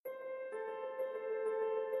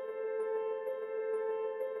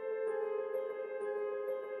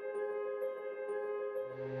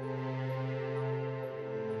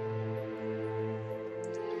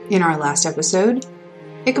In our last episode,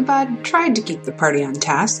 Ichabod tried to keep the party on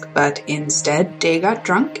task, but instead Day got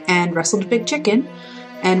drunk and wrestled a big chicken,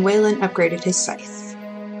 and Waylon upgraded his scythe.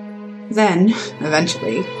 Then,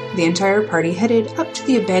 eventually, the entire party headed up to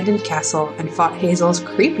the abandoned castle and fought Hazel's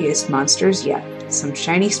creepiest monsters yet, some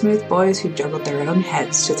shiny smooth boys who juggled their own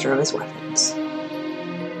heads to throw as weapons.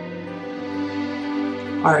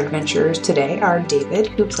 Our adventurers today are David,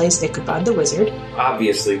 who plays Ichabod the Wizard.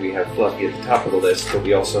 Obviously, we have Fluffy at the top of the list, but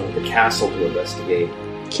we also have the castle to investigate.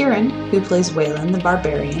 Kieran, who plays Waylon the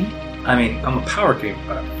Barbarian. I mean, I'm a power creep,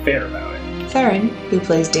 but I'm fair about it. Theron, who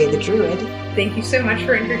plays Day the Druid. Thank you so much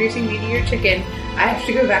for introducing me to your chicken. I have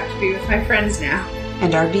to go back to be with my friends now.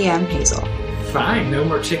 And our DM, Hazel. Fine, no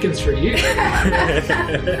more chickens for you.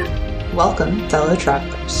 Welcome, fellow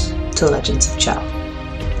travelers, to Legends of Chell.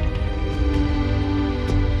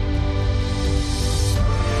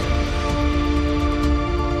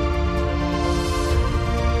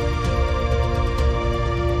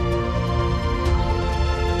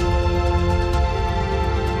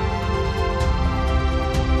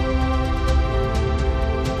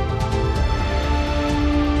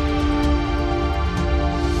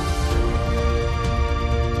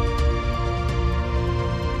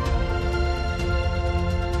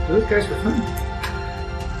 Those guys were fun.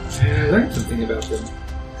 I learned something about them.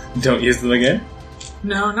 Don't use them again?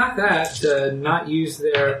 No, not that. Not use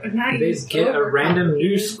their... Not they use get a random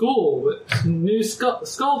new overcomplicated. new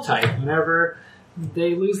skull type whenever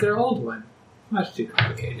they lose their old one. Much too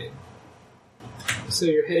complicated. So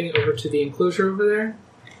you're heading over to the enclosure over there?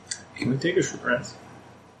 Can we take a short rest?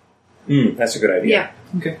 That's a good idea.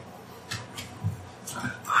 Yeah. Okay.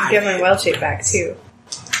 Get my wild shape back, too.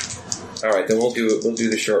 Alright, then we'll do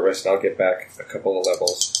the short rest and I'll get back a couple of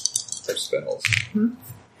levels of spells.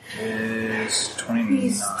 Is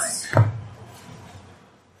 29.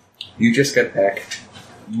 You just got back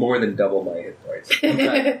more than double my hit points.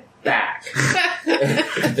 I'm back.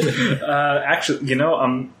 Actually,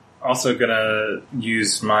 I'm also gonna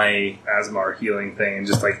use my Asmar healing thing and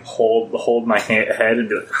just like hold my head and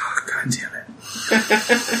be like, oh, god damn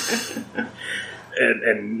it.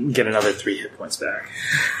 and get another 3 hit points back.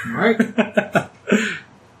 Alright.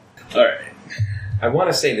 Alright. I want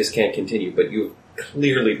to say this can't continue, but you've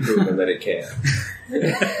clearly proven that it can.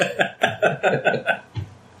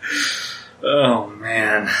 Oh,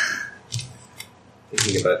 man.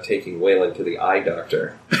 Thinking about taking Waylon to the eye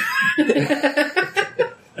doctor.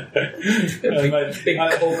 Big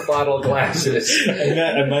Coke bottle glasses.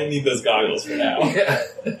 I might need those goggles for now.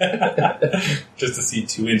 Just to see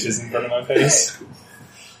 2 inches in front of my face.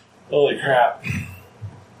 Holy crap.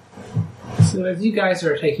 So as you guys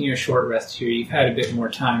are taking your short rest here, you've had a bit more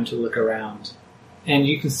time to look around. And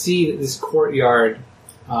you can see that this courtyard,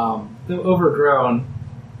 though overgrown,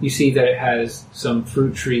 you see that it has some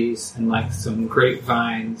fruit trees and like some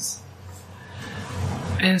grapevines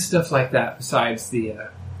and stuff like that besides the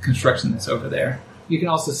construction that's over there. You can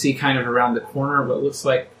also see kind of around the corner what looks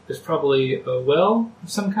like there's probably a well of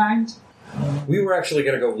some kind. We were actually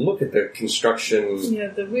going to go look at the construction Yeah,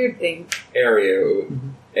 the weird thing. area,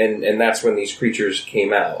 and that's when these creatures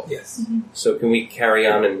came out. Yes. So can we carry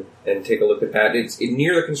on and take a look at that?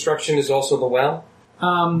 Near the construction is also the well?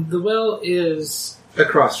 The well is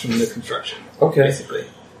across from the construction, Okay. basically.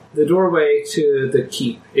 The doorway to the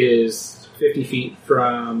keep is 50 feet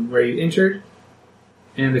from where you entered,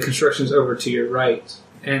 and the construction's over to your right.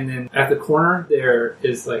 And then at the corner, there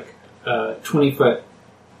is like 20-foot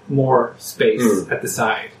more space at the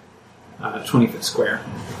side, 20-foot square,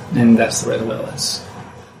 and that's where the well is.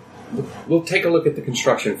 We'll take a look at the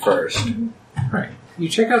construction first. Right. You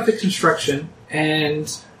check out the construction, and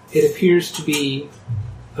it appears to be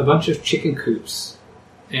a bunch of chicken coops,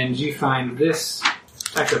 and you find this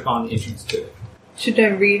tacked up on the entrance to it. Should I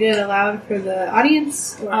read it aloud for the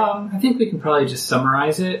audience? Or? I think we can probably just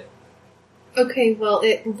summarize it. Okay, well,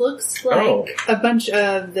 it looks like a bunch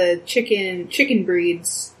of the chicken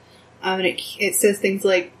breeds. And it says things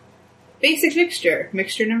like, basic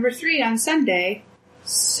mixture number 3 on Sunday.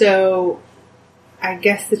 So, I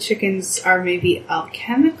guess the chickens are maybe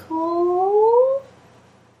alchemical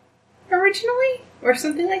originally? Or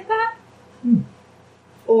something like that?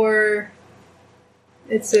 Or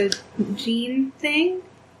it's a gene thing?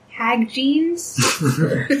 Hag genes?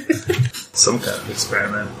 Some kind of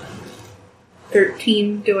experiment.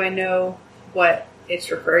 13, do I know what it's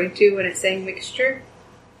referring to when it's saying mixture?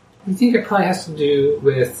 I think it probably has to do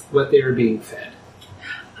with what they were being fed.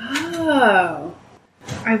 Oh.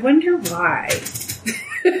 I wonder why.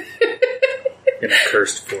 In a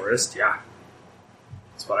cursed forest, yeah.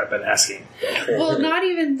 That's why I've been asking. Well, not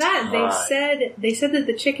even that. They said that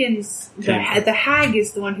the chickens, the hag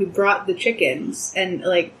is the one who brought the chickens, and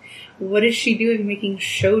like, what is she doing making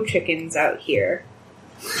show chickens out here?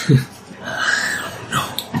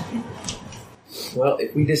 Well,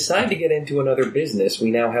 if we decide to get into another business, we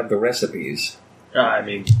now have the recipes. I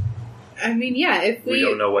mean, yeah, if we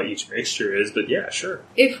don't know what each mixture is, but yeah, sure.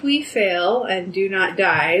 If we fail and do not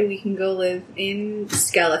die, we can go live in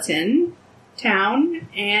Skeleton Town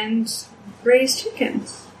and raise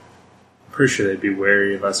chickens. Pretty sure they'd be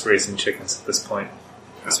wary of us raising chickens at this point.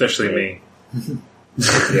 Especially me.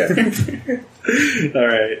 Yeah.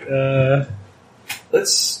 Alright,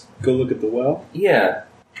 let's go look at the well. Yeah.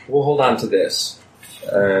 We'll hold on to this.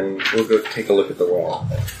 And we'll go take a look at the well.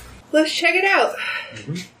 Let's check it out.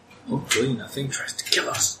 Hopefully nothing tries to kill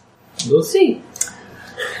us. We'll see.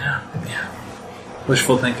 Yeah.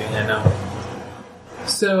 Wishful thinking, I know.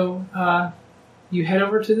 So, you head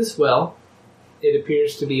over to this well. It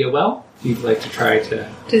appears to be a well. You'd like to try to...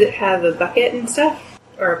 Does it have a bucket and stuff?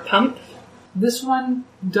 Or a pump? This one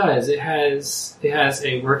does. It has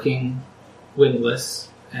a working windlass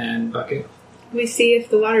and bucket. We see if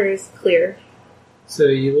the water is clear. So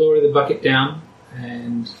you lower the bucket down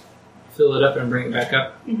and fill it up and bring it back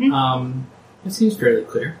up. Mm-hmm. It seems fairly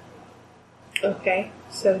clear. Okay,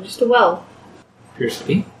 so just a well. Appears to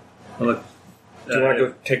be. Well, look, Do you want to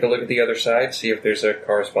go take a look at the other side, see if there's a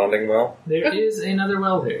corresponding well? There is another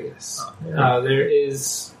well there, yes. There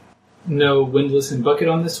is no windlass and bucket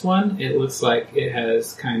on this one. It looks like it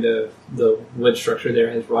has kind of, the wood structure there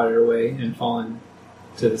has rotted away and fallen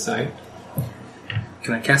to the side.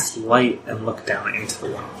 Can I cast light and look down into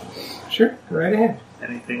the well? Sure, go right ahead.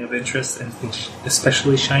 Anything of interest? Anything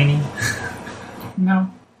especially shiny?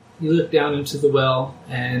 No. You look down into the well,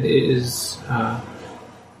 and it is...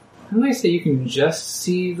 I'm going to say you can just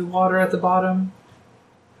see the water at the bottom.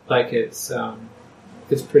 Like it's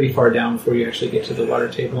pretty far down before you actually get to the water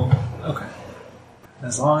table. Okay.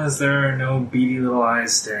 As long as there are no beady little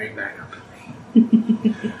eyes staring back up at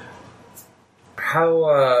me.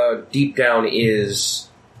 How deep down is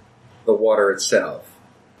the water itself?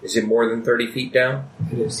 Is it more than 30 feet down?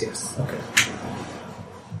 It is, yes. Okay.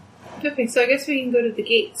 Okay, so I guess we can go to the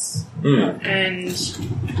gates and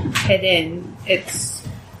head in. It's...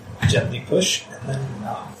 Gently push, and then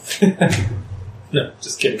off. No,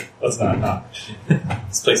 just kidding. Let's not.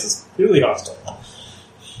 This place is really hostile.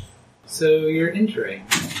 So you're entering.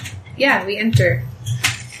 Yeah, we enter.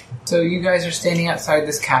 So you guys are standing outside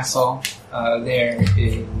this castle.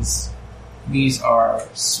 These are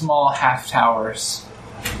small half towers.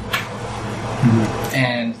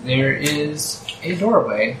 And there is a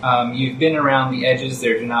doorway. You've been around the edges.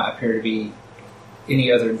 There do not appear to be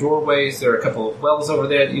any other doorways. There are a couple of wells over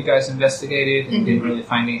there that you guys investigated and didn't really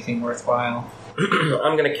find anything worthwhile.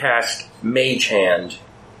 I'm going to cast Mage Hand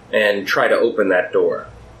and try to open that door.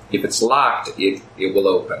 If it's locked, it will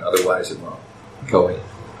open. Otherwise, it won't. Go in.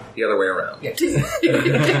 The other way around. Yeah.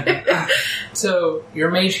 So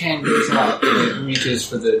your mage hand goes out and it reaches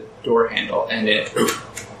for the door handle and it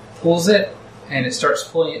pulls it and it starts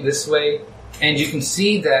pulling it this way. And you can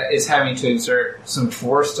see that it's having to exert some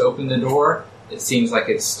force to open the door. It seems like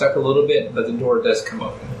it's stuck a little bit, but the door does come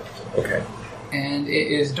open. Okay. And it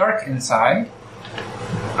is dark inside.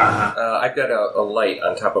 I've got a light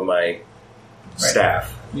on top of my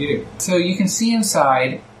staff. You do. So you can see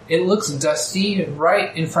inside. It looks dusty.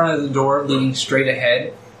 Right in front of the door, leaning straight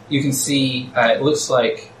ahead, you can see it looks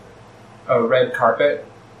like a red carpet,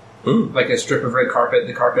 like a strip of red carpet.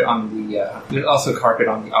 The carpet on the there's also carpet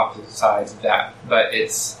on the opposite sides of that, but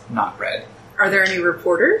it's not red. Are there any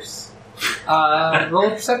reporters? Roll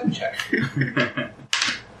a perception check.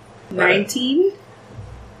 19?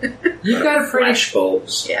 You've got a pretty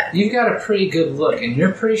Flashbulbs. Yeah. You've got a pretty good look, and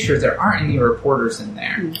you're pretty sure there aren't any reporters in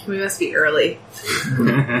there. We must be early.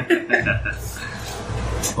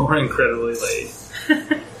 Or incredibly late.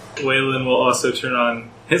 Waylon will also turn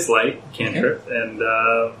on his light, cantrip, and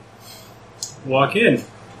walk in.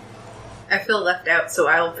 I feel left out, so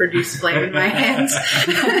I will produce flame in my hands.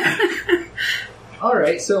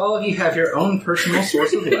 Alright, so all of you have your own personal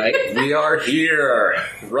source of light. We are here.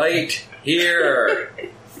 Right here.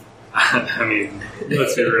 I mean,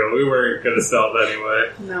 let's be real, we weren't going to sell it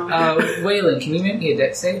anyway. No. Waylon, can you make me a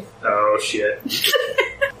dex save? Oh, shit.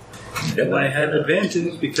 Well, I had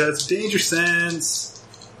advantage because danger sense.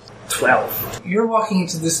 12. You're walking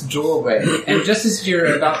into this doorway, and just as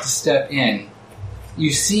you're about to step in,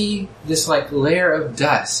 you see this like layer of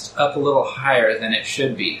dust up a little higher than it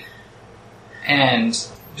should be. And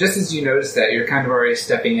just as you notice that, you're kind of already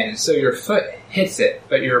stepping in, so your foot hits it,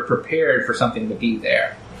 but you're prepared for something to be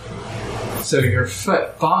there. So your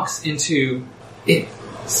foot bonks into, it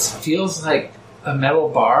feels like a metal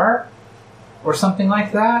bar or something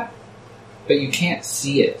like that, but you can't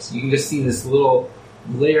see it. You can just see this little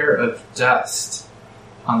layer of dust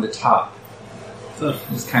on the top. It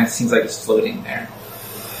just kind of seems like it's floating there.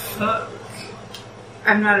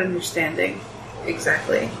 I'm not understanding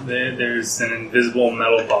exactly. There's an invisible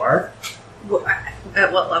metal bar.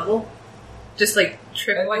 At what level? Just like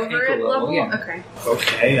trip At, like, over ankle it level, yeah. Okay.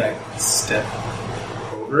 Okay, I step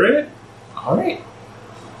over it. Alright.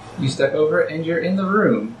 You step over and you're in the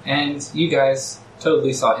room, and you guys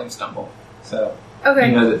totally saw him stumble. So Okay.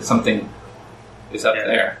 you know that something is up Yeah.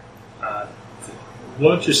 there.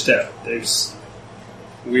 Watch your step. There's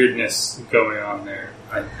weirdness going on there.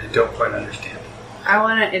 I don't quite understand. I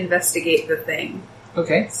want to investigate the thing.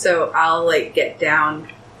 Okay. So I'll like get down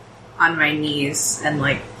on my knees and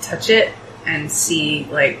like touch it and see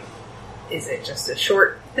like, is it just a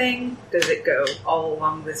short thing? Does it go all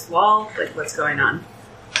along this wall? Like what's going on?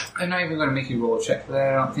 I'm not even going to make you roll a check for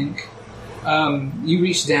that, I don't think. You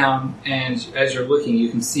reach down, and as you're looking, you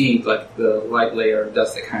can see like the light layer of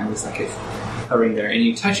dust that kind of looks like it's hovering there. And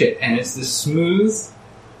you touch it, and it's this smooth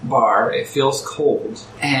bar. It feels cold,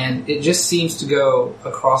 and it just seems to go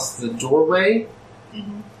across the doorway.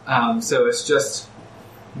 Mm-hmm. So it's just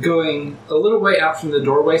going a little way out from the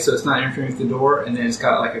doorway, so it's not interfering with the door. And then it's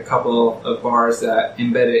got like a couple of bars that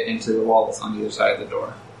embed it into the walls on either side of the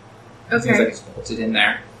door. It seems like it's bolted in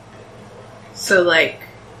there. So like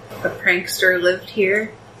a prankster lived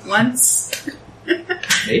here once.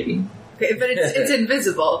 Maybe. Okay, but it's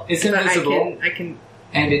invisible. It's but invisible. I can.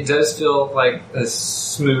 And it does feel like a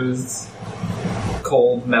smooth,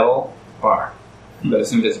 cold metal bar, but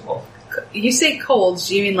it's invisible. You say cold?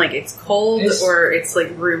 Do you mean like it's cold, or it's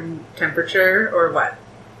like room temperature, or what?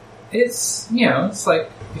 It's, it's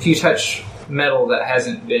like if you touch metal that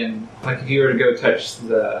hasn't been, like if you were to go touch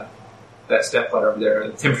that step ladder over there,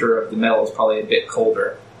 the temperature of the metal is probably a bit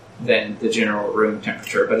colder than the general room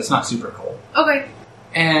temperature, but it's not super cold. Okay.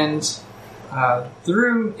 And the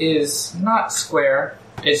room is not square.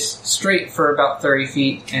 It's straight for about 30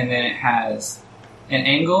 feet, and then it has an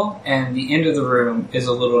angle, and the end of the room is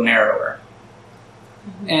a little narrower.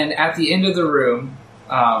 Mm-hmm. And at the end of the room,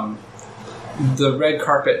 the red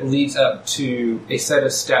carpet leads up to a set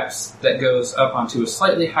of steps that goes up onto a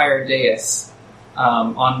slightly higher dais,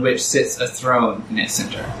 on which sits a throne in its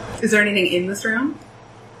center. Is there anything in this room?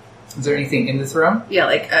 Is there anything in the throne? Yeah,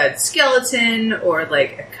 like a skeleton or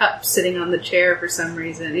like a cup sitting on the chair for some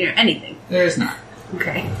reason. Anything. There is not.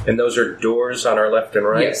 Okay. And those are doors on our left and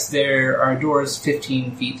right? Yes, there are doors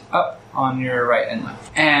 15 feet up on your right and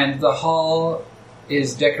left. And the hall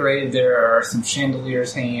is decorated. There are some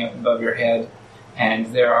chandeliers hanging up above your head, and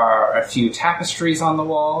there are a few tapestries on the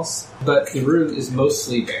walls, but the room is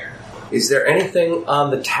mostly bare. Is there anything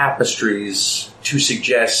on the tapestries to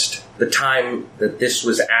suggest the time that this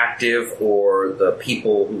was active or the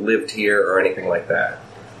people who lived here or anything like that?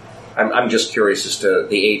 I'm just curious as to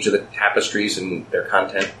the age of the tapestries and their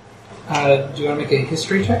content. Do you want to make a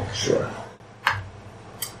history check? Sure.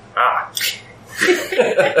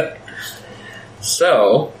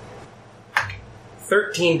 So,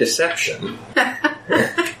 13 deception.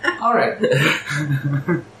 All right.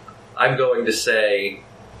 I'm going to say,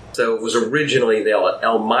 so it was originally the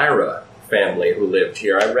Elmira family who lived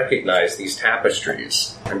here. I recognize these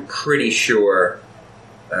tapestries. I'm pretty sure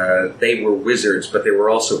they were wizards, but they were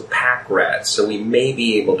also pack rats, so we may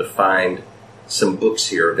be able to find some books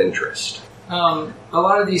here of interest. A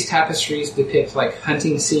lot of these tapestries depict like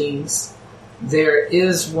hunting scenes. There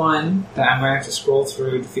is one that I'm going to have to scroll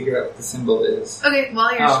through to figure out what the symbol is. Okay,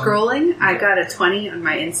 while you're scrolling, I got a 20 on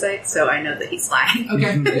my insight, so I know that he's lying.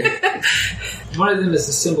 Okay. One of them is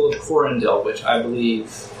the symbol of Corundel, which I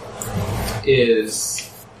believe is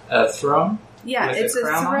a throne. Yeah, with it's a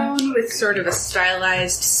crown on it? throne with sort of a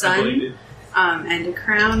stylized I believe sun and a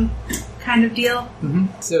crown kind of deal. Mm-hmm.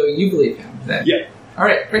 So you believe him then? Yeah. All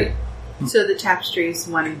right, great. So the tapestries,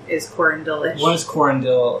 one is Corundel-ish. One is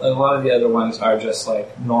Corundel. A lot of the other ones are just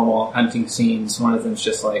like normal hunting scenes. One of them is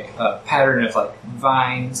just like a pattern of like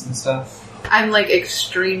vines and stuff. I'm like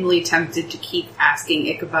extremely tempted to keep asking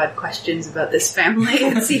Ichabod questions about this family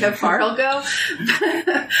and see how far I'll go.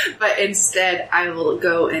 But instead, I will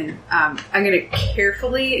go and I'm going to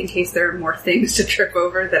carefully, in case there are more things to trip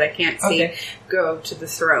over that I can't see, go to the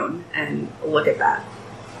throne and look at that.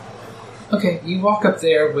 Okay, you walk up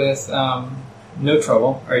there with no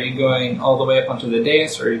trouble. Are you going all the way up onto the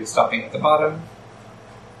dais, or are you stopping at the bottom?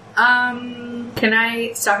 Can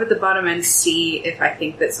I stop at the bottom and see if I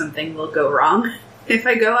think that something will go wrong if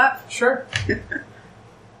I go up? Sure.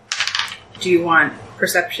 Do you want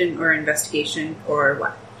perception or investigation or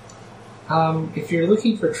what? If you're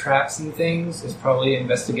looking for traps and things, it's probably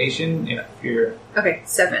investigation. If you're... Okay,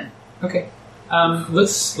 7. Okay.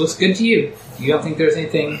 Looks good to you. You don't think there's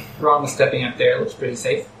anything wrong with stepping up there? It looks pretty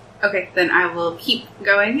safe. Okay, then I will keep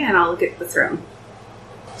going and I'll look at the throne.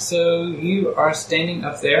 So you are standing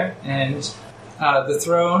up there, and the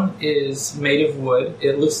throne is made of wood.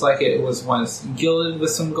 It looks like it was once gilded with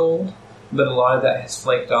some gold, but a lot of that has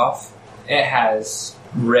flaked off. It has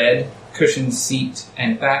red cushioned seat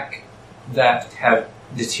and back that have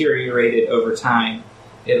deteriorated over time.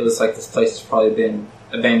 It looks like this place has probably been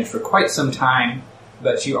abandoned for quite some time,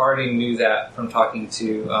 but you already knew that from talking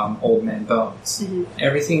to Old Man Bones. Mm-hmm.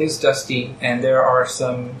 Everything is dusty, and there are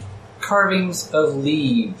some carvings of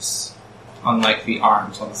leaves on like the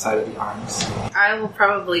arms, on the side of the arms. I will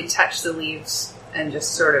probably touch the leaves and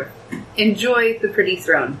just sort of enjoy the pretty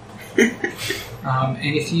throne. And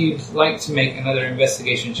if you'd like to make another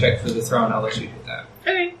investigation check for the throne, I'll let you do that.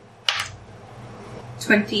 Okay.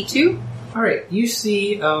 22. Alright, you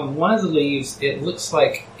see one of the leaves, it looks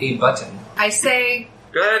like a button. I say...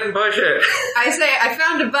 Go ahead and push it. I say, I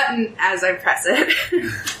found a button as I press it.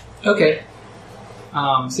 Okay.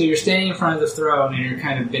 So you're standing in front of the throne and you're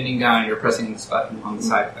kind of bending down and you're pressing this button on the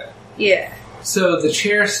side of it. Yeah. So the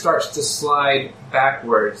chair starts to slide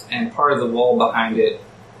backwards and part of the wall behind it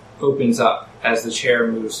opens up as the chair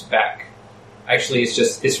moves back. Actually,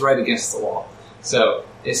 it's right against the wall. So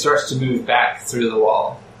it starts to move back through the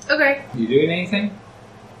wall. Okay. You doing anything?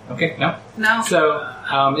 Okay, no? No.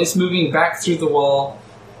 So it's moving back through the wall,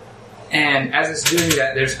 and as it's doing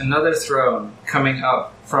that, there's another throne coming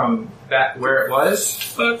up from back where it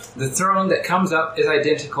was. The throne that comes up is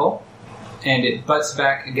identical, and it butts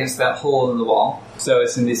back against that hole in the wall. So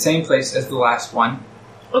it's in the same place as the last one.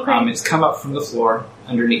 Okay. It's come up from the floor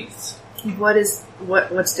underneath.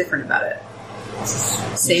 What's different about it?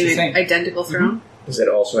 Same. Identical throne? Mm-hmm. Does it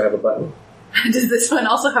also have a button? Does this one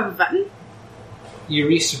also have a button? You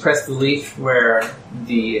reach to press the leaf where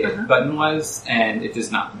the button was, and it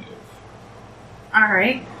does not move.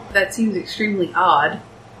 Alright. That seems extremely odd.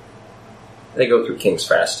 They go through King's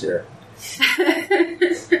Fast here.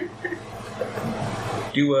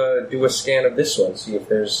 Do a scan of this one, see if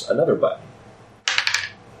there's another button.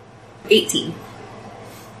 18.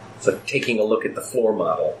 It's like taking a look at the floor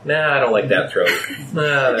model. Nah, I don't like that throne.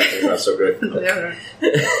 Nah, that's not so good.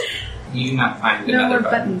 You do not find no another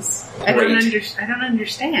more button. buttons. I don't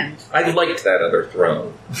understand. I liked that other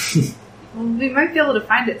throne. Well, we might be able to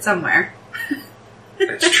find it somewhere.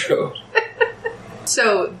 That's true.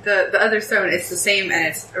 So the other throne is the same, and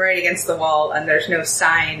it's right against the wall, and there's no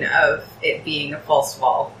sign of it being a false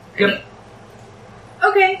wall. Yep.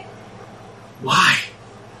 Okay. Why?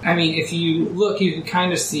 I mean, if you look, you can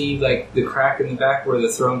kind of see like the crack in the back where the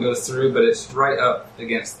throne goes through, but it's right up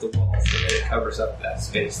against the wall, so that it covers up that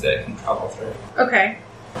space that it can travel through. Okay.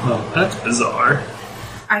 Oh, that's bizarre.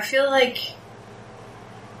 I feel like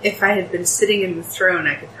if I had been sitting in the throne,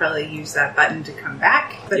 I could probably use that button to come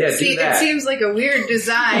back. But Yeah, it seems like a weird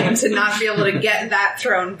design to not be able to get that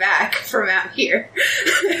throne back from out here.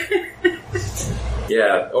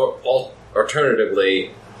 Yeah, or alternatively,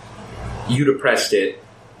 you'd have pressed it,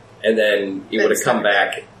 and then it would have come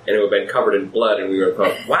back, and it would have been covered in blood, and we would have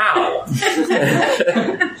gone, wow!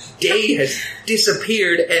 Day has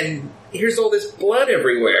disappeared, and here's all this blood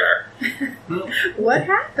everywhere. What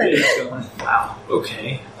happened? Wow.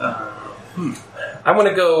 Okay. I want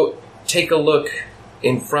to go take a look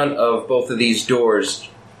in front of both of these doors,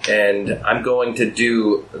 and I'm going to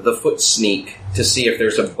do the foot sneak to see if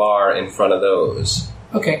there's a bar in front of those.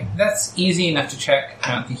 Okay, that's easy enough to check.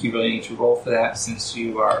 I don't think you really need to roll for that since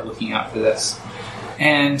you are looking out for this.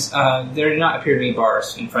 And there do not appear to be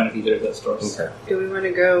bars in front of either of those doors. Okay. Do we want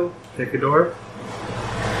to go Pick a door.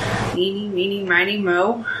 eeny, meeny, miny,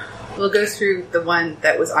 mo? We'll go through the one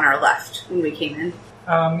that was on our left when we came in.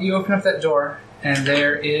 You open up that door, and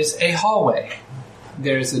there is a hallway.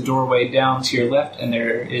 There's a doorway down to your left, and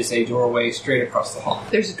there is a doorway straight across the hall.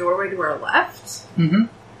 There's a doorway to our left? Mm-hmm.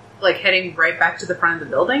 Like heading right back to the front of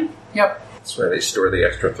the building? Yep. That's where they store the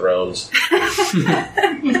extra thrones.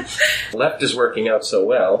 Left is working out so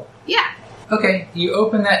well. Yeah. Okay, you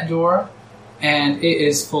open that door, and it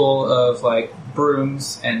is full of, like,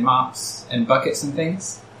 brooms and mops and buckets and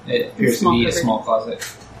things. It appears to be a small closet.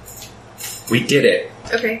 We did it.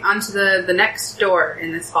 Okay, on to the next door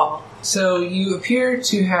in this hall. So you appear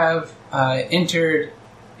to have entered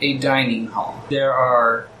a dining hall. There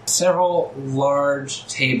are several large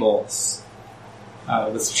tables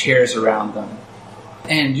with chairs around them.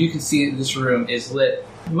 And you can see that this room is lit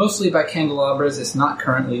mostly by candelabras. It's not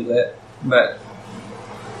currently lit, but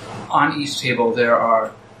On each table, there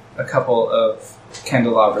are a couple of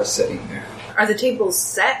candelabras sitting there. Are the tables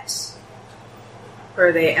set? Or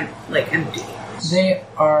are they empty? They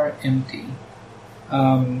are empty.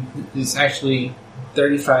 It's actually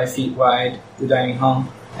 35 feet wide, the dining hall,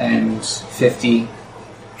 and 50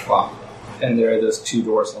 long. And there are those 2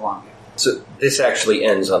 doors along it. So this actually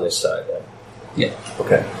ends on this side, then? Yeah.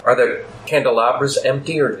 Okay. Are the candelabras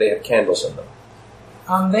empty, or do they have candles in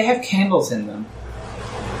them? They have candles in them.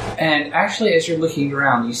 And actually, as you're looking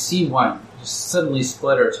around, you see one just suddenly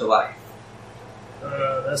splutter to life.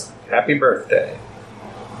 That's Happy birthday.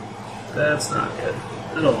 not good.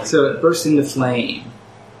 I don't like So that. it bursts into flame.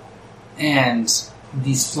 And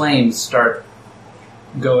these flames start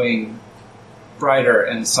going brighter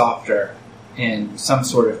and softer in some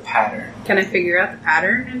sort of pattern. Can I figure out the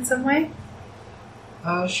pattern in some way?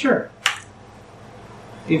 Sure.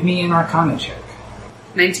 Give me an Arcana check.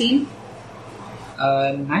 19?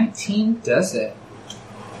 19 does it.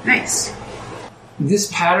 Nice.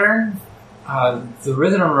 This pattern, the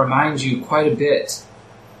rhythm reminds you quite a bit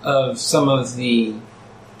of some of the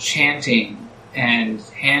chanting and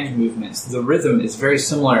hand movements. The rhythm is very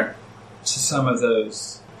similar to some of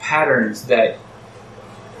those patterns that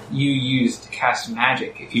you use to cast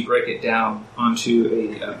magic if you break it down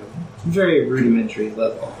onto a very rudimentary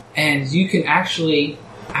level. And you can actually,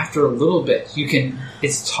 after a little bit,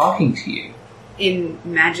 it's talking to you. In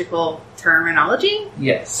magical terminology?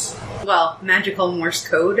 Yes. Well, magical Morse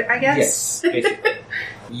code, I guess? Yes, basically.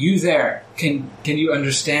 You there, can you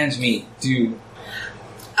understand me?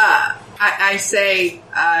 I say,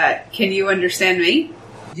 can you understand me?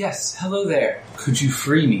 Yes, hello there. Could you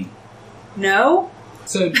free me? No?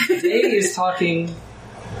 So Day is talking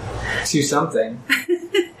to something.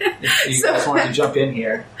 If you guys want to jump in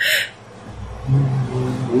here.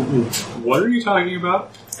 What are you talking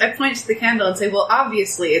about? I point to the candle and say, well,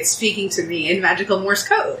 obviously it's speaking to me in magical Morse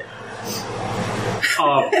code.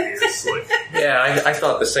 Obviously. Yeah, I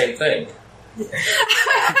thought the same thing.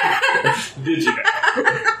 Did you know?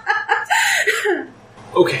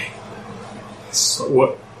 Okay. So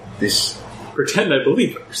what? This. Pretend I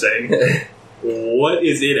believe what you're saying. What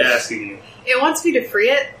is it asking you? It wants me to free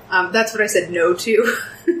it. That's what I said no to.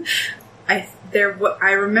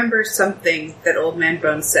 I remember something that Old Man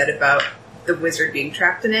Bones said about the wizard being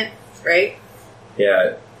trapped in it, right?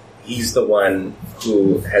 Yeah, he's the one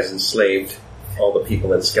who has enslaved all the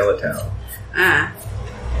people in Skeletown.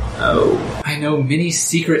 Oh. I know many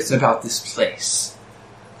secrets about this place.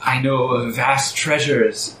 I know of vast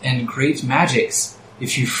treasures and great magics.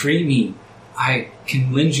 If you free me, I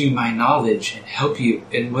can lend you my knowledge and help you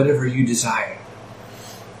in whatever you desire.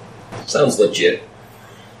 Sounds legit.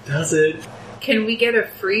 Does it? Can we get a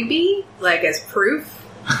freebie, like as proof?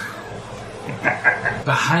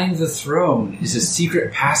 Behind the throne is a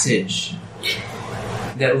secret passage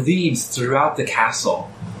that leads throughout the castle.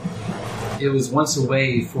 It was once a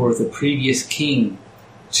way for the previous king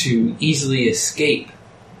to easily escape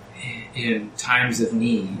in times of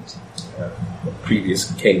need.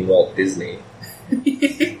 Previous King Walt Disney.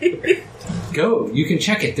 Go, you can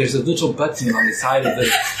check it. There's a little button on the side of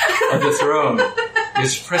the throne.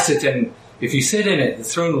 Just press it, and if you sit in it, the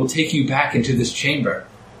throne will take you back into this chamber.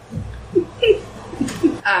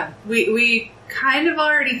 We kind of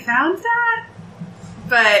already found that,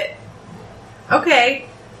 but okay.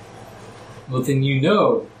 Well, then you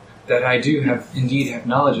know that I do indeed have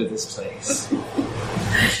knowledge of this place.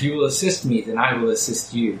 If you will assist me, then I will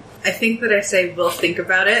assist you. I think that I say we'll think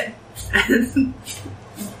about it, and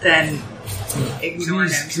then ignore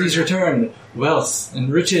him. Please return. Wealth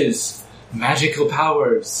and riches, magical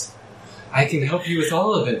powers. I can help you with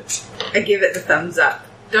all of it. I give it the thumbs up.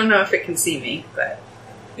 Don't know if it can see me, but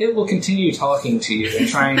It will continue talking to you and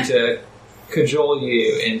trying to cajole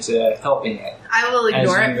you into helping it. I will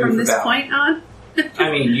ignore As you it from move this about. point on.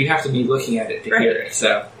 I mean, you have to be looking at it to hear it,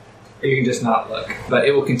 so you can just not look. But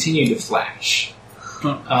it will continue to flash.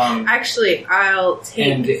 Actually, I'll take...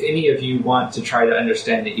 And if any of you want to try to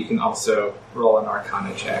understand it, you can also roll an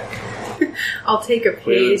Arcana check. I'll take a Waylon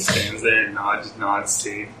page. stands there and nods All right.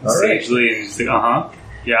 sagely and just like,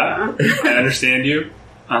 yeah, I understand you.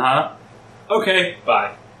 Okay,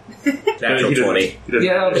 bye. Natural He doesn't- 20. He doesn't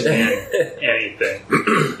Yeah, understand anything.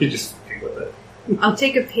 He just fucking with it. I'll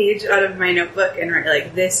take a page out of my notebook and write,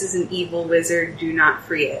 like, this is an evil wizard, do not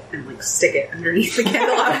free it, and, like, stick it underneath the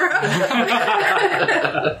candelabra.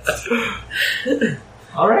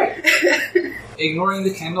 All right. Ignoring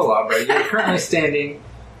the candelabra, you're currently standing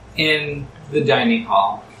in the dining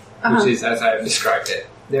hall, which is as I have described it.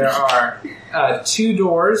 There are 2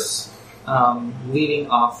 doors leading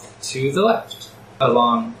off to the left,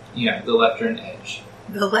 along the left-turn edge.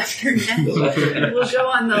 The lefter The lefter. We'll go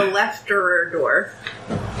on the lefter door.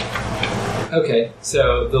 Okay,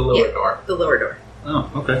 so the lower door. The lower door. Oh,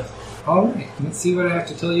 okay. Alright, let's see what I have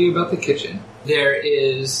to tell you about the kitchen. There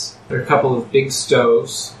are a couple of big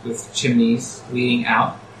stoves with chimneys leading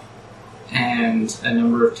out, and a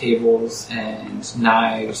number of tables and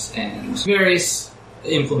knives and various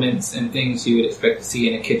implements and things you would expect to see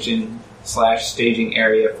in a kitchen/staging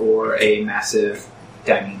area for a massive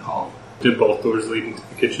dining hall. Do both doors lead into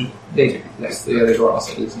the kitchen? They do. Yes, the other door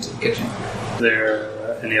also leads into the kitchen. Are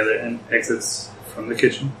there any other exits from the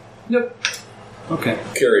kitchen? Nope. Okay.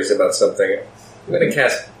 Curious about something. I'm going to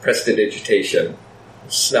cast Prestidigitation.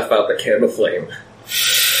 Snuff out the candle flame.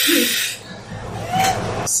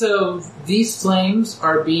 So these flames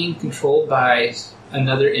are being controlled by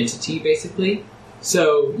another entity, basically.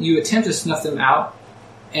 So you attempt to snuff them out,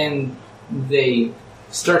 and they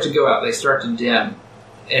start to go out. They start to dim,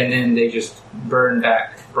 and then they just burn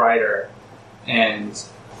back brighter, and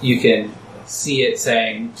you can see it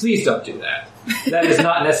saying, "Please don't do that. That is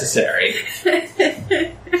not necessary."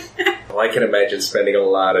 Well, I can imagine spending a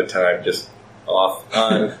lot of time just off,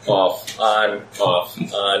 on, off, on, off,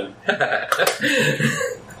 on.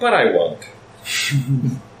 But I won't.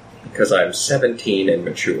 Because I'm 17 and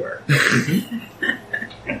mature.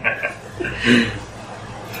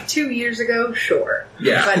 2 years ago, sure.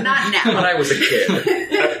 Yeah. But not now. When I was a kid.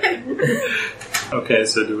 Okay,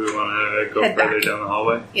 so do we want to go Head further back. down the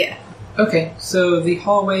hallway? Yeah. Okay, so the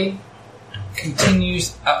hallway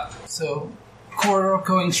continues up. So, corridor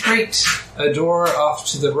going straight, a door off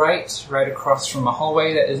to the right across from a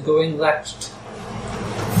hallway that is going left.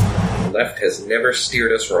 Left has never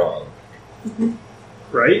steered us wrong.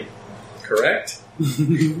 Right? Correct?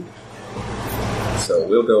 So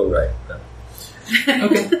we'll go right.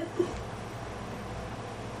 Okay.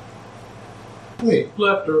 Wait,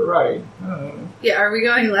 left or right? Yeah, are we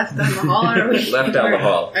going left down the hall? Or are we Left down the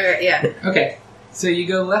hall. Okay, yeah. Okay, so you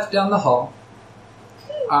go left down the hall.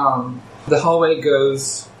 The hallway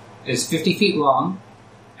is 50 feet long.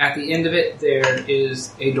 At the end of it, there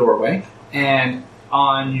is a doorway. And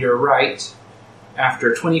on your right,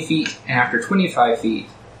 after 20 feet and after 25 feet,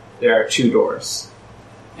 there are 2 doors.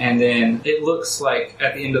 And then it looks like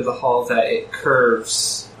at the end of the hall that it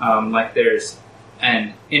curves, like there's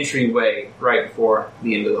an entryway right before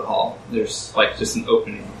the end of the hall. There's like just an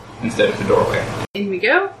opening instead of a doorway. In we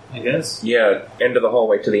go? I guess. Yeah, end of the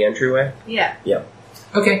hallway to the entryway? Yeah. Yeah.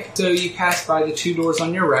 Okay, so you pass by the 2 doors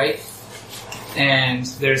on your right, and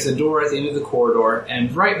there's a door at the end of the corridor,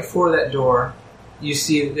 and right before that door, you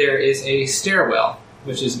see that there is a stairwell,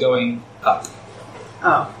 which is going up.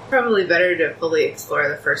 Oh, probably better to fully explore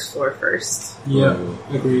the first floor first. Yeah,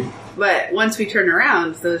 agreed. But once we turn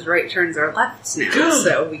around, those right turns are lefts now,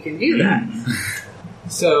 so we can do that.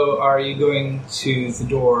 So, are you going to the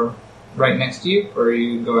door right next to you, or are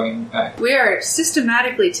you going back? We are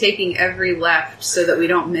systematically taking every left so that we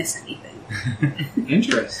don't miss anything.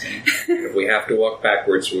 Interesting. If we have to walk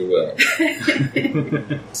backwards, we will.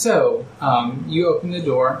 So, you open the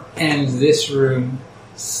door, and this room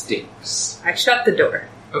stinks. I shut the door.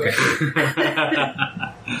 Okay.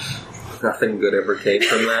 Nothing good ever came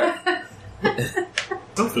from that.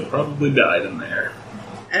 Something probably died in there.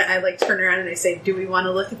 And I like turn around and I say, do we want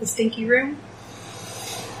to look at the stinky room?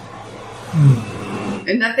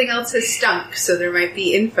 And nothing else has stunk, so there might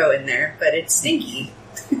be info in there, but it's stinky.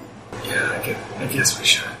 Yeah, I guess we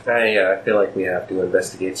should. I feel like we have to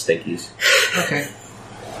investigate stinkies. Okay.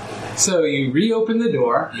 So, you reopen the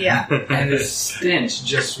door, Yeah. and the stench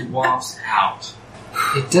just wafts out.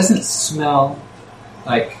 It doesn't smell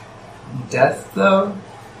like death, though.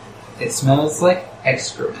 It smells like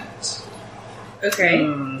excrement. Okay.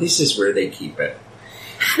 This is where they keep it.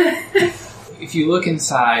 If you look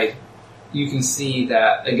inside, you can see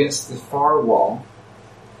that against the far wall,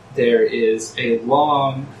 there is a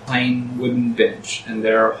long, plain wooden bench, and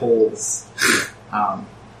there are holes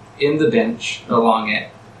in the bench along it.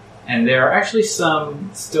 And there are actually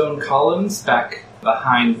some stone columns back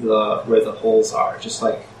behind where the holes are, just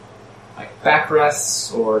like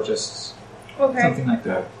backrests or just something like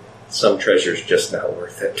that. Some treasure's just not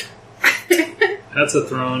worth it. That's a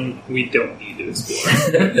throne we don't need to explore.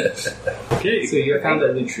 Okay. So you found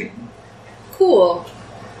a latrine. Cool.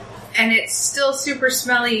 And it's still super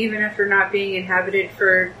smelly even after not being inhabited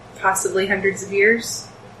for possibly hundreds of years?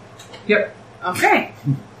 Yep. Okay.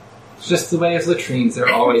 It's just the way of latrines, they're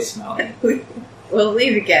always smelly. We'll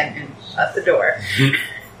leave again and shut the door.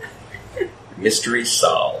 Mystery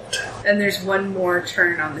solved. And there's one more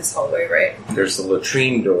turn on this hallway, right? There's the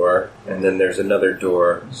latrine door, and then there's another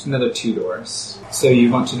door. There's another 2 doors. So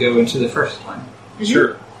you want to go into the first one.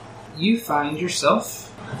 Sure. you find yourself...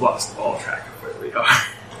 I've lost all track of where we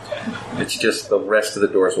are. It's just the rest of the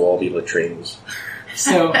doors will all be latrines.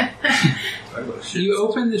 So, you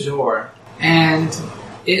open the door, and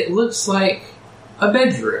it looks like a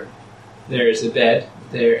bedroom. There is a bed,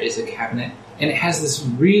 there is a cabinet, and it has this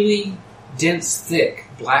really dense, thick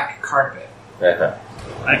black carpet. Uh-huh.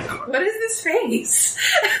 What is this face?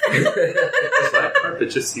 Black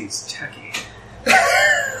carpet just seems tacky.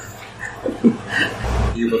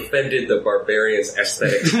 You've offended the barbarian's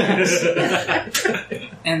aesthetics.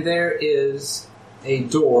 And there is a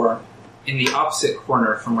door in the opposite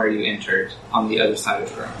corner from where you entered, on the other side of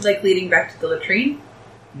the room. Like leading back to the latrine?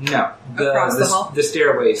 No. Across the hall? The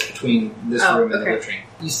stairways between this room and okay. the latrine.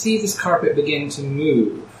 You see this carpet begin to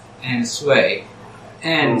move and sway,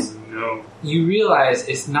 and no. you realize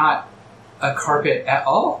it's not a carpet at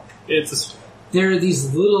all. It's There are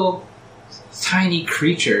these little tiny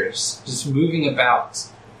creatures just moving about.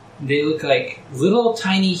 They look like little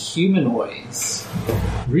tiny humanoids.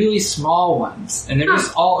 Really small ones. And they're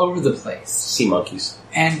just all over the place. Sea monkeys.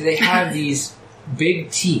 And they have these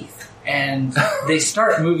big teeth. And they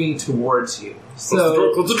start moving towards you.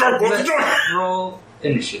 So, close the door, close the door! let's roll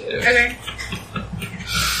initiative. Okay.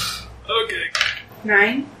 Okay.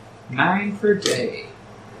 9. 9 for Day.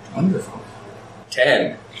 Wonderful.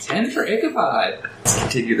 10. 10 for Ichabod. Let's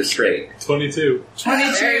continue the straight. 22.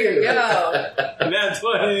 22. There you go. Nat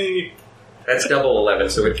 20! That's double 11,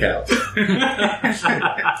 so it counts.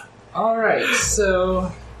 Alright,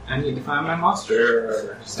 so I need to find my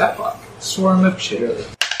monster stat block. Swarm of Chitterly.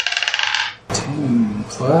 10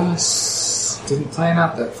 plus... Didn't plan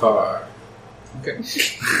out that far. Okay.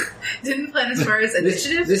 Didn't plan as far as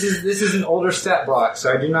initiative? This is an older stat block,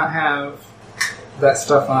 so I do not have that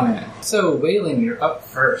stuff on it. So, Waylon, you're up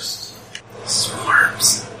first.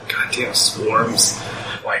 Swarms. Goddamn swarms.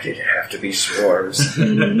 Why did it have to be swarms?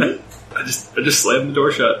 I just slammed the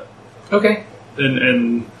door shut Okay.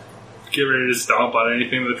 and get ready to stomp on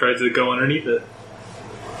anything that tries to go underneath it.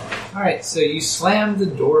 Alright, so you slam the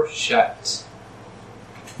door shut.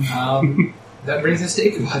 That brings us to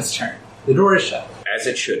Ichabod's turn. The door is shut. As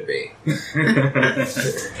it should be.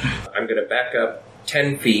 I'm going to back up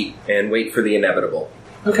 10 feet and wait for the inevitable.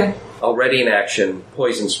 Okay. Already in action,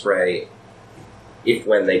 poison spray, if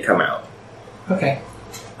when they come out. Okay.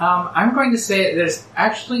 I'm going to say there's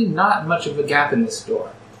actually not much of a gap in this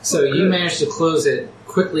door. So you managed to close it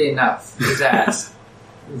quickly enough that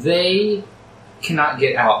they cannot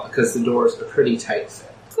get out because the doors are pretty tight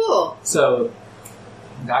fit. Cool. So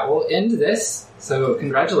that will end this. So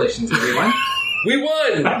congratulations, everyone. We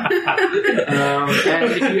won!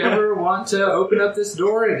 And if you ever want to open up this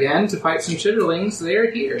door again to fight some chitterlings, they are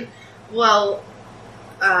here. Well,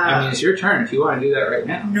 I mean, it's your turn if you want to do that right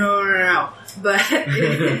now. No. But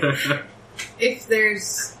if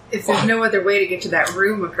there's no other way to get to that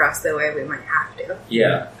room across the way, we might have to.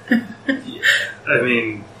 Yeah. I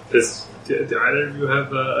mean, do either of you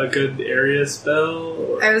have a good area spell?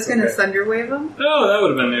 Or? I was going to Thunderwave them. Oh, that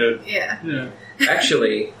would have been good. Yeah.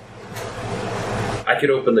 Actually, I could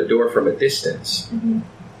open the door from a distance, and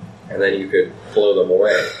then you could blow them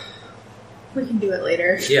away. We can do it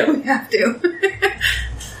later. Yeah. We have to.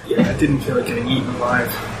 Yeah, I didn't feel like getting eaten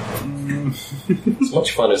alive. As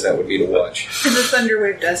much fun as that would be to watch. And the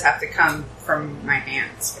Thunderwave does have to come from my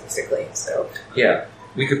hands, basically, so... Yeah,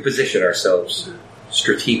 we could position ourselves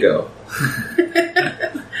stratego.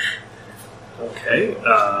 Okay.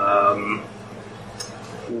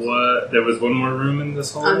 What? There was one more room in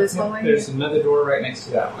this hallway? On this hallway? There's another door right next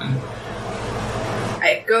to that one.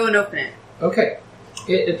 I go and open it. Okay.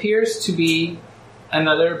 It appears to be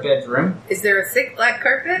another bedroom. Is there a thick black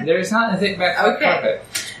carpet? There is not a thick black carpet.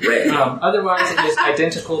 Red. Otherwise, it is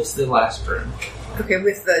identical to the last room. Okay,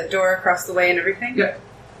 with the door across the way and everything? Yep.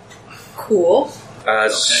 Cool.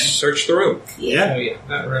 Search the room. Yeah. So, yeah,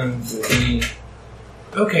 that room will be...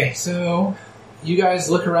 Okay, so you guys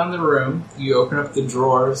look around the room, you open up the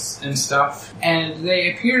drawers and stuff, and they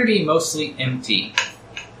appear to be mostly empty.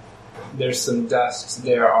 There's some dust,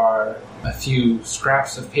 there are a few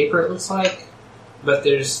scraps of paper, it looks like, but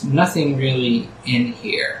there's nothing really in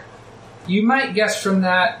here. You might guess from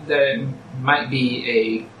that it might be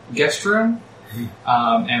a guest room,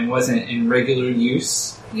 and wasn't in regular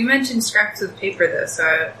use. You mentioned scraps of paper, though,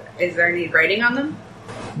 so is there any writing on them?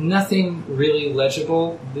 Nothing really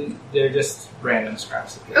legible. They're just random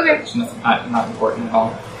scraps of paper. Okay. It's not important at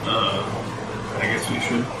all. I guess we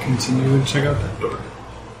should continue and check out that door.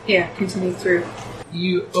 Yeah, continue through.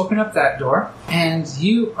 You open up that door, and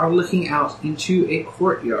you are looking out into a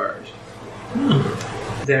courtyard.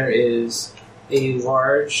 There is a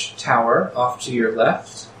large tower off to your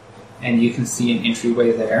left, and you can see an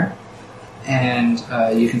entryway there. And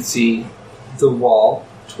you can see the wall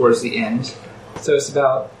towards the end. So it's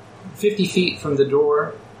about 50 feet from the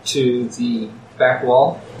door to the back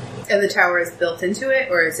wall. And the tower is built into it,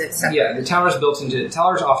 or is it separate? Yeah, the tower's built into it. The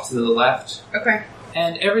tower's off to the left. Okay.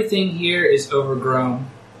 And everything here is overgrown.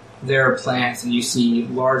 There are plants, and you see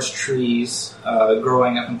large trees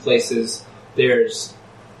growing up in places. There's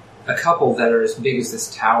a couple that are as big as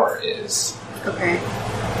this tower is. Okay.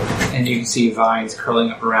 And you can see vines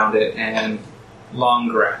curling up around it and long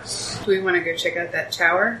grass. Do we want to go check out that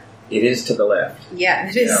tower? It is to the left. Yeah,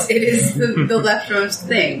 it is. Yeah. It is the leftmost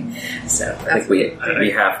thing. So I that's think what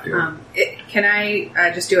we have to. Can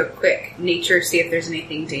I just do a quick nature, see if there's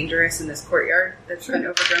anything dangerous in this courtyard that's been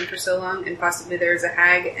overgrown for so long, and possibly there's a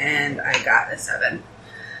hag, and I got a 7.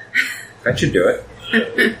 That should do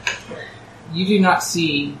it. You do not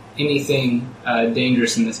see anything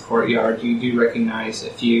dangerous in this courtyard. You do recognize a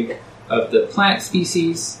few of the plant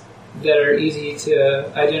species that are easy to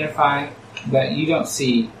identify, but you don't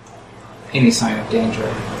see any sign of danger.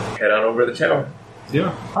 Head on over to the tower.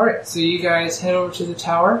 Yeah. Alright, so you guys head over to the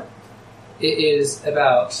tower. It is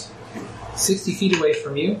about 60 feet away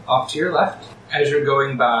from you, off to your left. As you're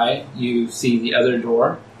going by, you see the other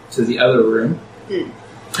door to the other room.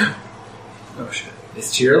 Oh, shit.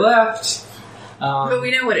 It's to your left. But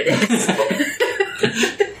we know what it is.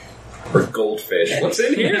 Or goldfish. What's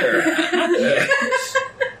in here?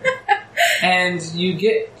 And you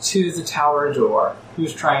get to the tower door.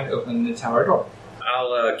 Who's trying to open the tower door?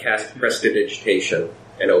 I'll cast Prestidigitation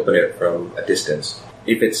and open it from a distance.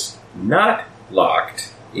 If it's not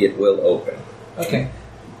locked, it will open. Okay.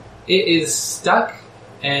 It is stuck,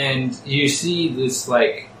 and you see this,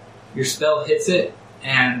 like, your spell hits it,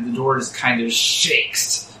 and the door just kind of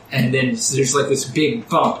shakes. And then there's, like, this big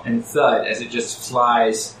bump and thud as it just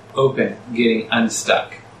flies open, getting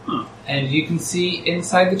unstuck. And you can see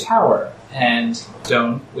inside the tower, and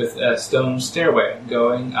stone with a stone stairway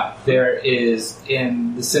going up. There is,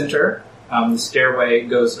 in the center, the stairway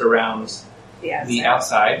goes around the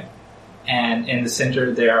outside, and in the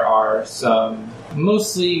center there are some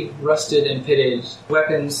mostly rusted and pitted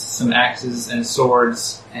weapons, some axes and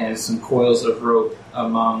swords, and some coils of rope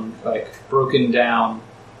among, like, broken down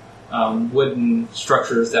wooden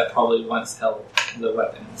structures that probably once held the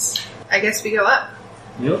weapons. I guess we go up.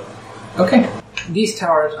 Yep. Okay. These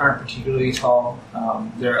towers aren't particularly tall.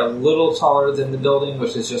 They're a little taller than the building,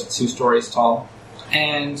 which is just 2 stories tall.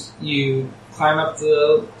 And you climb up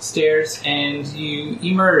the stairs and you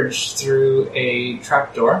emerge through a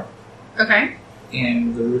trapdoor Okay.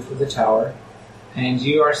 in the roof of the tower. And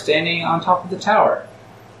you are standing on top of the tower.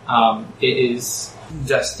 It is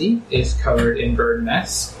dusty. It's covered in bird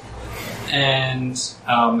nests. And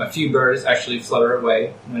a few birds actually flutter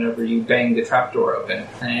away whenever you bang the trapdoor open.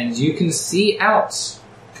 And you can see out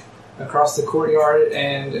across the courtyard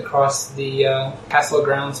and across the castle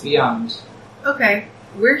grounds beyond. Okay.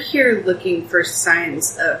 We're here looking for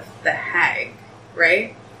signs of the hag,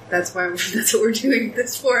 right? That's what we're doing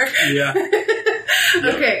this for. Yeah.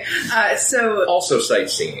 Okay. So Also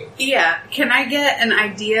sightseeing. yeah, can I get an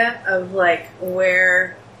idea of, like,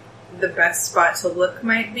 where the best spot to look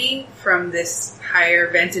might be from this higher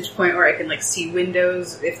vantage point where I can, like, see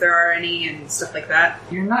windows if there are any and stuff like that?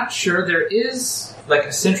 You're not sure. There is, like,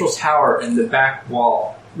 a central tower in the back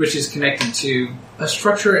wall, which is connected to a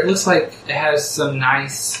structure. It looks like it has some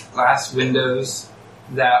nice glass windows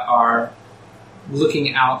that are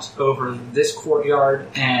looking out over this courtyard,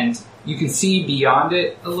 and you can see beyond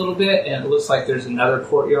it a little bit, and it looks like there's another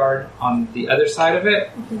courtyard on the other side of it.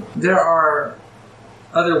 Mm-hmm. There are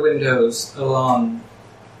other windows along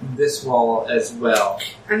this wall as well.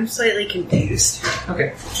 I'm slightly confused.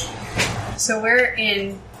 Okay. So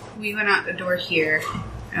we went out the door here,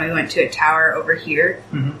 and we went to a tower over here,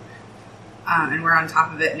 Mm-hmm. and we're on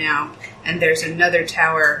top of it now, and there's another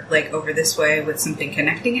tower, like, over this way with something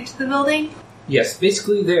connecting it to the building. Yes,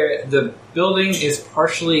 basically the building is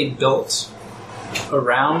partially built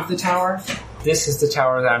around the tower. This is the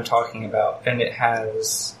tower that I'm talking about, and it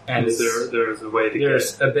has... And there's a way to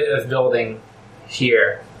there's a bit of building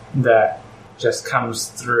here that just comes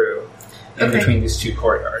through in between these 2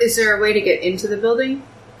 courtyards. Is there a way to get into the building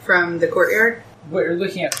from the courtyard? What you're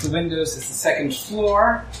looking at, the windows, is the 2nd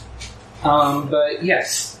floor, but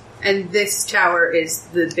yes. And this tower is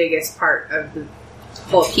the biggest part of the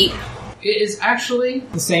whole keep. It is actually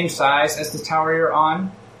the same size as the tower you're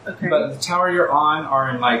on. Okay. But the tower you're on are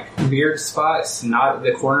in, like, weird spots, not at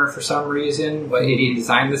the corner for some reason. What idiot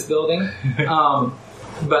designed this building?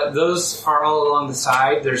 But those are all along the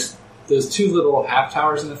side. There's those 2 little half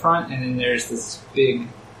towers in the front, and then there's this big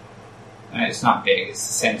And it's not big. It's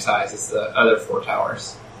the same size as the other 4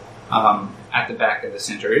 towers. At the back of the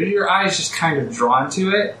center. Your eyes just kind of drawn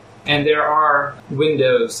to it, and there are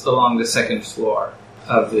windows along the second floor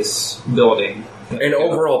of this building. And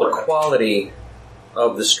overall, the quality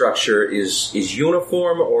of the structure is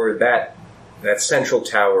uniform, or that central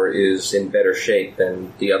tower is in better shape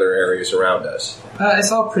than the other areas around us?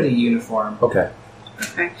 It's all pretty uniform. Okay.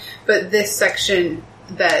 Okay. But this section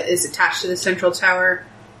that is attached to the central tower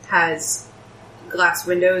has glass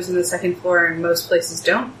windows in the second floor, and most places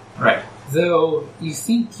don't? Right. Though you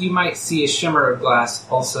think you might see a shimmer of glass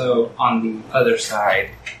also on the other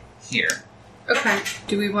side here. Okay.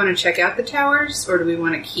 Do we want to check out the towers, or do we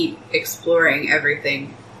want to keep exploring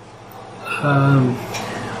everything?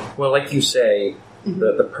 Well, like you say,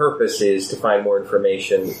 the purpose is to find more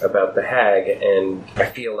information about the hag, and I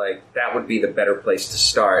feel like that would be the better place to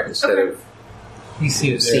start instead of You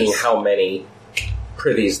see that seeing how many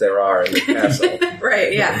privies there are in the castle.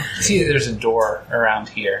 Right, yeah. You see that there's a door around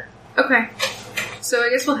here. Okay. So I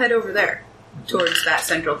guess we'll head over there, towards that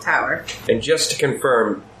central tower. And just to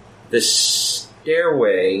confirm, the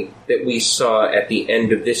stairway that we saw at the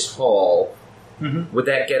end of this hall, would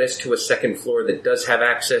that get us to a second floor that does have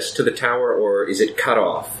access to the tower, or is it cut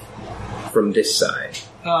off from this side?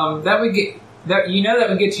 That would get that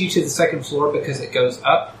would get you to the second floor because it goes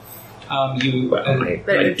up. I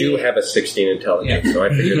do have a 16 intelligence, so I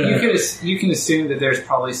figured that. You can assume that there's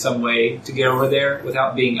probably some way to get over there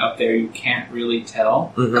without being up there. You can't really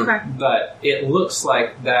tell, Okay. but it looks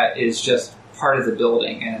like that is just part of the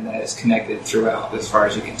building and that is connected throughout, as far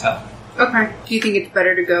as you can tell. Okay. Do you think it's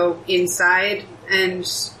better to go inside and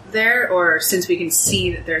there, or since we can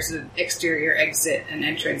see that there's an exterior exit and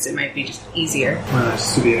entrance, it might be just easier?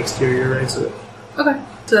 Just to the exterior exit. Okay.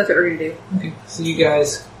 So that's what we're going to do. Okay, so you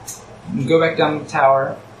guys go back down the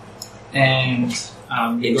tower and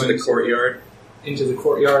Into the courtyard? Into the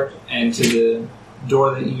courtyard and to the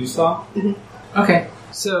door that you saw. Okay,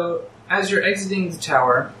 so as you're exiting the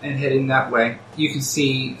tower and heading that way, you can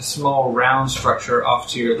see a small round structure off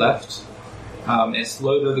to your left. It's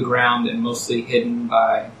low to the ground and mostly hidden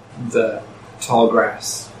by the tall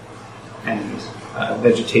grass and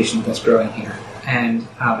vegetation that's growing here. And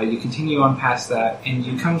you continue on past that, and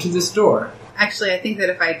you come to this door. Actually, I think that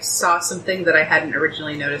if I saw something that I hadn't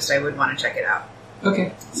originally noticed, I would want to check it out.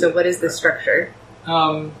 Okay. So what is this structure?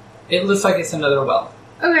 It looks like it's another well.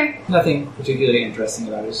 Okay. Nothing particularly interesting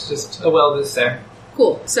about it. It's just a well that's there.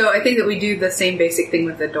 Cool. So I think that we do the same basic thing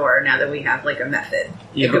with the door now that we have, like, a method.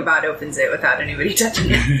 Yeah. Ichabod opens it without anybody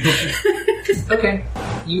touching it. Okay.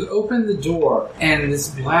 You open the door, and this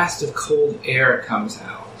blast of cold air comes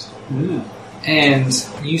out. And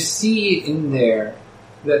you see in there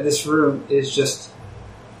that this room is just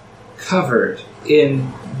covered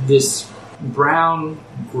in this brown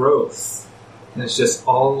growth. And it's just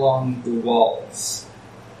all along the walls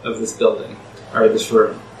of this building, or this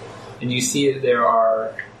room. And you see that there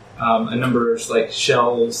are a number of like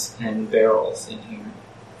shelves and barrels in here.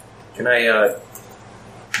 Can I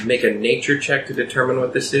make a nature check to determine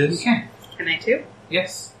what this is? You can. Can I too?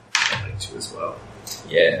 Yes. I'd like to as well.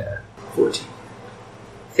 Yeah. 14.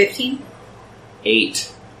 15?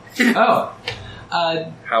 8. Oh.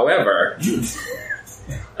 However,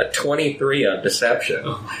 a 23 on deception.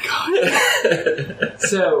 Oh my god.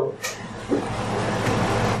 So,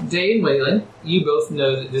 Day and Waylon, you both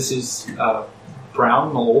know that this is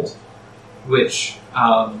brown mold, which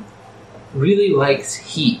really likes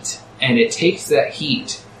heat, and it takes that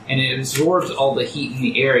heat and it absorbs all the heat in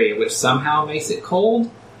the area, which somehow makes it cold.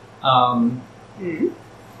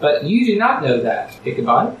 But you do not know that,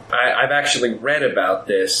 Ichabod. I've actually read about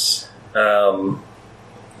this.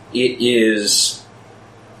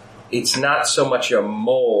 It's not so much a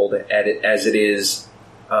mold as it is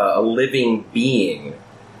a living being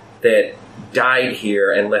that died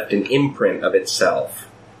here and left an imprint of itself.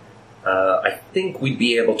 I think we'd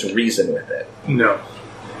be able to reason with it. No.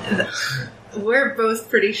 We're both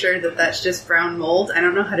pretty sure that that's just brown mold. I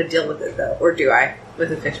don't know how to deal with it, though. Or do I?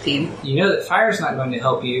 With a 15. You know that fire's not going to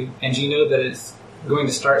help you, and you know that it's going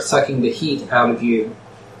to start sucking the heat out of you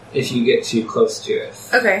if you get too close to it.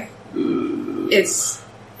 Okay. It's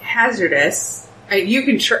hazardous. You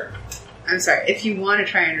can I'm sorry. If you want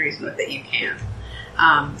to try and reason with it, you can.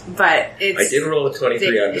 But it's... I did roll a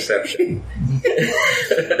 23 on deception.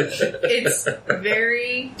 It's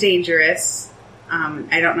very dangerous.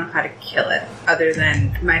 I don't know how to kill it, other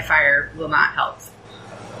than my fire will not help.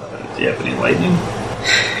 Do you have any lightning?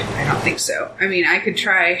 I don't think so. I mean, I could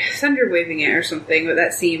try thunder waving it or something, but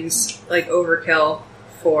that seems like overkill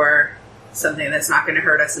for something that's not going to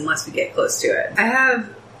hurt us unless we get close to it. I have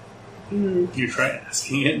You try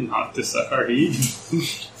asking it not to suck our heat.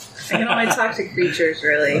 I can only talk to creatures,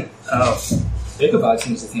 really. Oh. Ichabod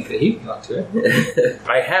seems to think that he can talk to it.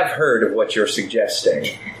 I have heard of what you're suggesting,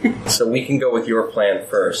 so we can go with your plan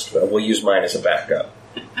first, but we'll use mine as a backup.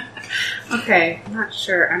 Okay, I'm not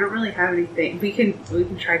sure. I don't really have anything. We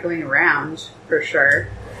can try going around, for sure.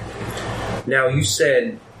 Now, you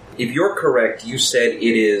said, if you're correct, you said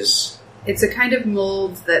it is... It's a kind of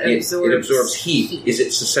mold that absorbs... It absorbs heat. Is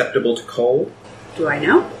it susceptible to cold? Do I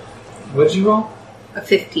know? What'd you roll? A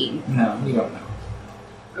 15. No, you don't know.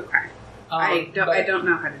 Okay. I don't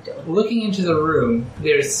know how to deal with it. Looking into the room,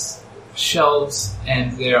 there's shelves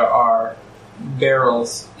and there are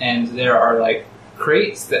barrels and there are like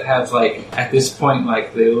crates that have like, at this point,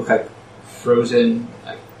 like they look like frozen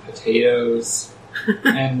like potatoes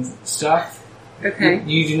and stuff. Okay.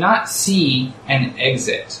 You do not see an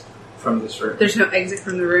exit from this room. There's no exit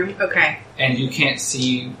from the room? Okay. And you can't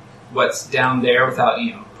see what's down there without,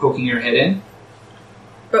 poking your head in.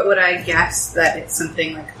 But would I guess that it's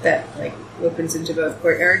something like that, like, opens into both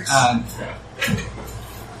courtyards?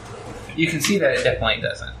 You can see that it definitely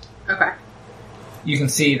doesn't. Okay. You can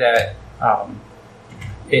see that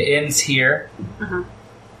it ends here, Uh-huh.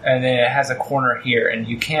 and then it has a corner here, and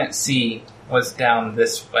you can't see what's down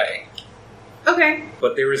this way. Okay.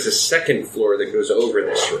 But there is a second floor that goes over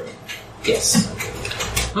this room. Yes.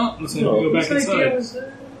 Oh, let's go back inside.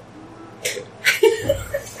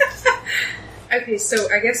 Okay, so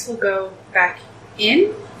I guess we'll go back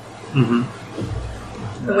in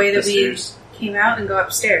Mm-hmm. the way that we Upstairs. came out and go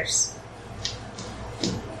upstairs.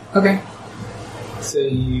 Okay. So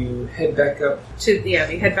you head back up. We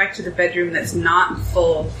head back to the bedroom that's not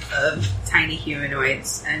full of tiny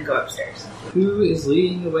humanoids and go upstairs. Who is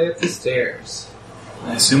leading the way up the stairs?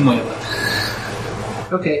 I assume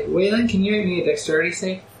Waylon. Okay, Waylon, can you make me a dexterity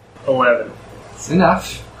save? 11. It's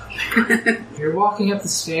enough. You're walking up the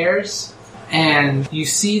stairs, and you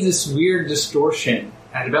see this weird distortion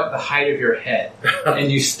at about the height of your head.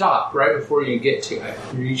 And you stop right before you get to it.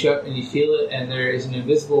 You reach up and you feel it, and there is an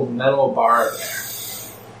invisible metal bar there.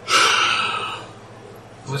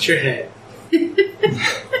 What's your head?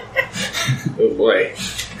 Oh boy. I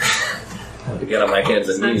have to get on my hands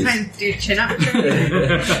and knees. Sometimes do chin up. I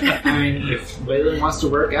mean, if Waylon wants to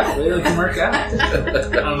work out, Waylon can work out.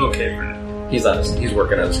 I'm okay for now. He's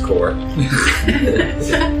working on his core.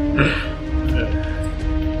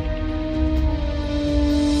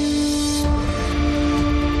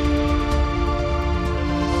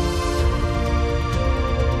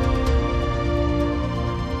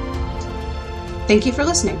 Thank you for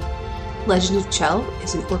listening. Legend of Chell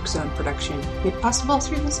is an Orc Zone production, made possible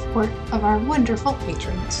through the support of our wonderful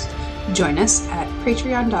patrons. Join us at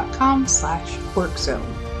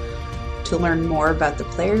patreon.com/orczone. To learn more about the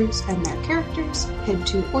players and their characters, head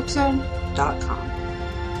to orczone.com.